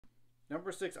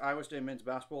Number 6, Iowa State men's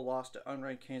basketball lost to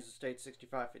unranked Kansas State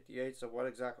 65-58. So what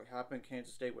exactly happened?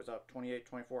 Kansas State was up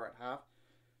 28-24 at half.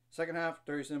 Second half,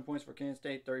 37 points for Kansas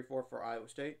State, 34 for Iowa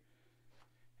State.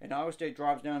 And Iowa State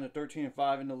drops down to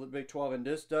 13-5 in the Big 12. And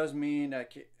this does mean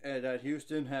that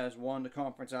Houston has won the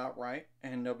conference outright,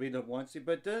 and they'll be the 1 seed.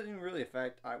 But it doesn't really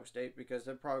affect Iowa State because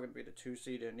they're probably going to be the 2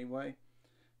 seed anyway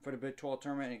for the Big 12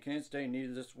 tournament. And Kansas State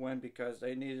needed this win because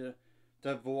they needed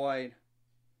to avoid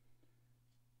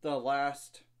the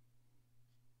last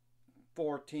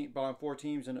four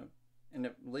teams in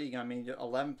the league. I mean,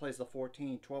 11 plays the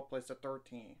 14, 12 plays the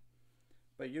 13.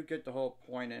 But you get the whole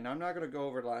point. And I'm not going to go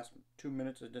over the last 2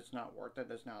 minutes. It's not worth it.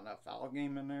 There's not enough foul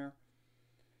game in there.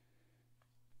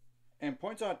 And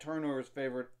points on turnovers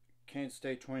favored Kansas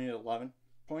State 20-11.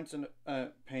 Points in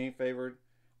paint favored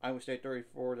Iowa State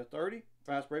 34-30.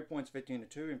 Fast break points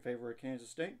 15-2 in favor of Kansas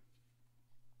State.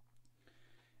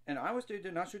 And Iowa State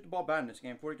did not shoot the ball bad in this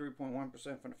game.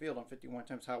 43.1% from the field on 51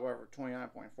 attempts. However,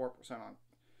 29.4%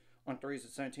 on threes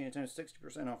at 17 attempts.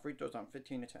 60% on free throws on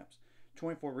 15 attempts.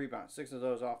 24 rebounds, 6 of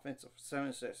those offensive. 7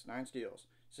 assists, 9 steals,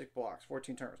 6 blocks,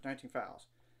 14 turnovers, 19 fouls.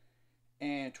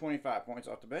 And 25 points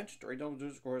off the bench. 3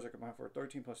 double-digit scores are combined for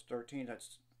 13 plus 13.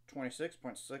 That's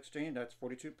 26.16. That's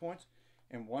 42 points.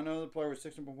 And one other player with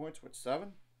 16 points with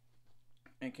 7.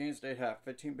 And Kansas State have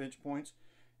 15 bench points.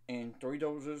 And 3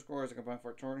 double-digit scores are combined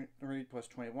for 23 plus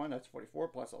 21. That's 44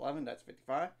 plus 11. That's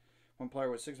 55. One player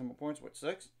with 6 points with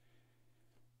 6.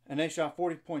 And they shot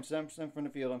 40.7% from the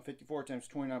field on 54 attempts,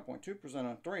 29.2%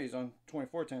 on threes on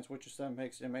 24 attempts, which is 7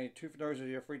 makes. They made 2 thirds of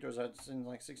your free throws. That's in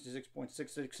like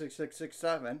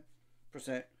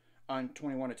 66.6667% on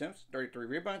 21 attempts, 33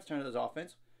 rebounds, 10 of those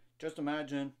offense. Just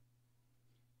imagine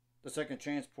the second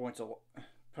chance points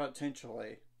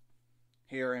potentially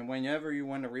here. And whenever you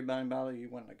win the rebound battle, you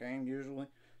win the game usually.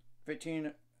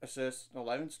 15 assists,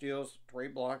 11 steals, 3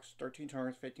 blocks, 13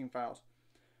 turns, 15 fouls.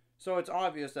 So it's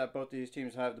obvious that both these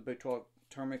teams have the Big 12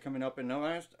 tournament coming up, and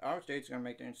Iowa State's going to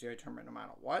make the NCAA tournament no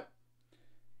matter what.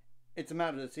 It's a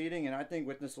matter of the seeding, and I think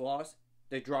with this loss,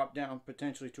 they drop down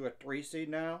potentially to a 3 seed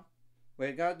now.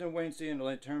 We got to wait and see in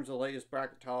terms of the latest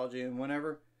bracketology, and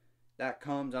whenever that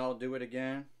comes, I'll do it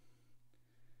again.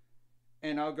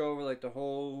 And I'll go over like the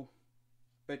whole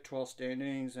Big 12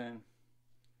 standings and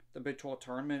the Big 12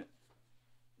 tournament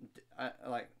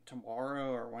like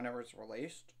tomorrow or whenever it's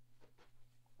released.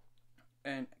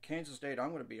 And Kansas State, I'm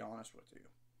going to be honest with you.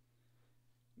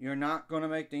 You're not going to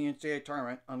make the NCAA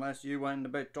tournament unless you win the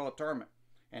Big 12 tournament.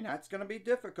 And that's going to be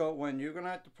difficult when you're going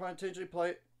to have to potentially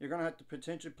play. You're going to have to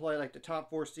potentially play like the top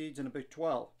 4 seeds in the Big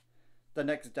 12 the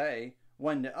next day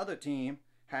when the other team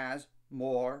has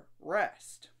more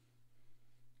rest.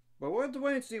 But we'll have to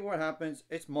wait and see what happens.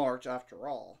 It's March after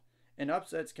all. And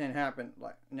upsets can happen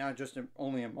like not just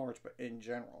only in March, but in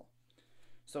general.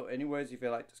 So anyways, if you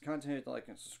like this content, hit the like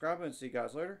and subscribe, and see you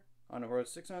guys later. On the road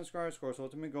to 600 subscribers. Of course,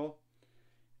 ultimate goal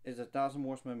is 1,000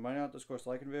 more spend money out. Of course,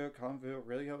 liking the video, comment the video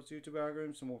really helps the YouTube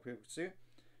algorithm so more people can see it.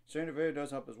 Sharing the video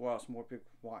does help as well so more people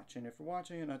watch. And if you're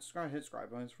watching and not subscribed, hit subscribe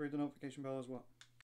button. It's free, the notification bell as well.